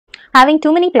Having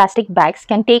too many plastic bags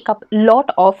can take up a lot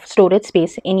of storage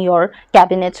space in your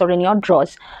cabinets or in your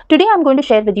drawers. Today I'm going to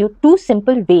share with you two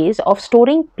simple ways of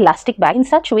storing plastic bags in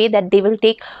such a way that they will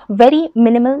take very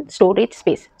minimal storage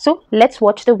space. So let's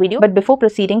watch the video. But before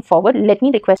proceeding forward, let me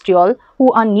request you all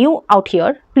who are new out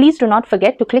here, please do not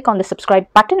forget to click on the subscribe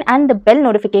button and the bell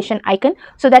notification icon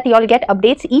so that you all get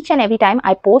updates each and every time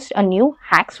I post a new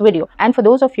hacks video. And for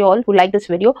those of you all who like this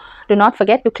video, do not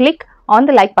forget to click on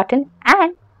the like button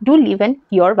and do leave in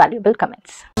your valuable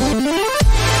comments.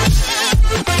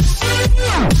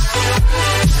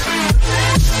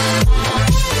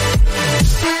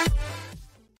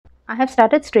 I have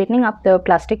started straightening up the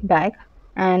plastic bag,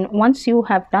 and once you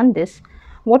have done this,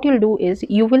 what you'll do is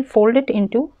you will fold it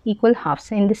into equal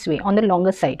halves in this way on the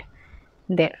longer side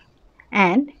there,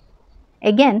 and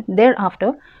again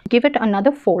thereafter give it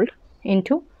another fold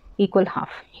into equal half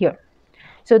here.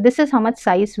 So this is how much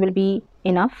size will be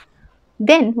enough.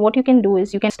 Then what you can do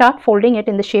is you can start folding it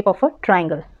in the shape of a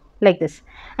triangle like this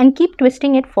and keep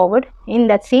twisting it forward in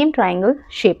that same triangle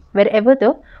shape wherever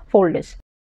the fold is.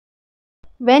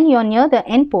 When you're near the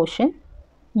end portion,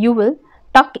 you will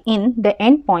tuck in the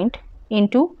end point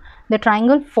into the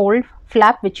triangle fold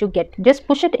flap which you get. Just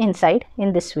push it inside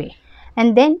in this way,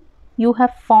 and then you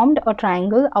have formed a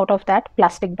triangle out of that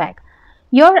plastic bag.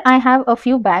 Here I have a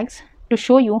few bags to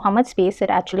show you how much space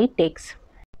it actually takes.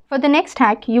 For the next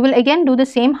hack, you will again do the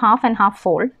same half and half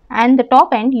fold, and the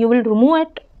top end you will remove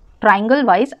it triangle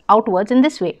wise outwards in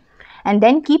this way, and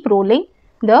then keep rolling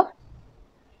the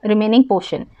remaining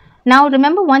portion. Now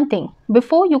remember one thing,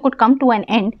 before you could come to an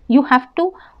end, you have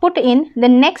to put in the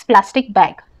next plastic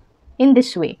bag in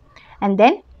this way, and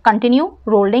then continue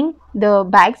rolling the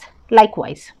bags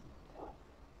likewise.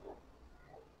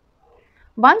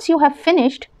 Once you have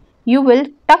finished, you will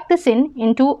tuck this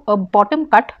into a bottom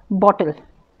cut bottle.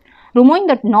 Removing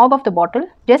the knob of the bottle,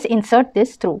 just insert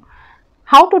this through.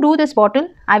 How to do this bottle,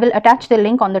 I will attach the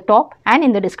link on the top and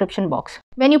in the description box.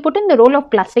 When you put in the roll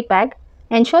of plastic bag,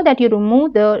 ensure that you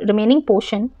remove the remaining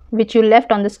portion which you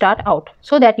left on the start out,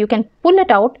 so that you can pull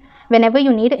it out whenever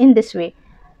you need in this way.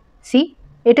 See,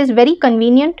 it is very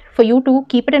convenient for you to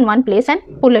keep it in one place and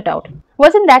pull it out.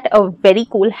 Wasn't that a very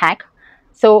cool hack?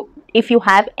 So if you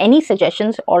have any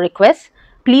suggestions or requests,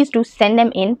 please do send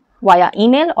them in via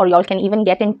email, or y'all can even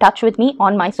get in touch with me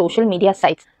on my social media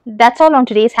sites. That's all on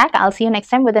today's hack. I'll see you next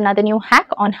time with another new hack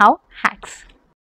on How Hacks.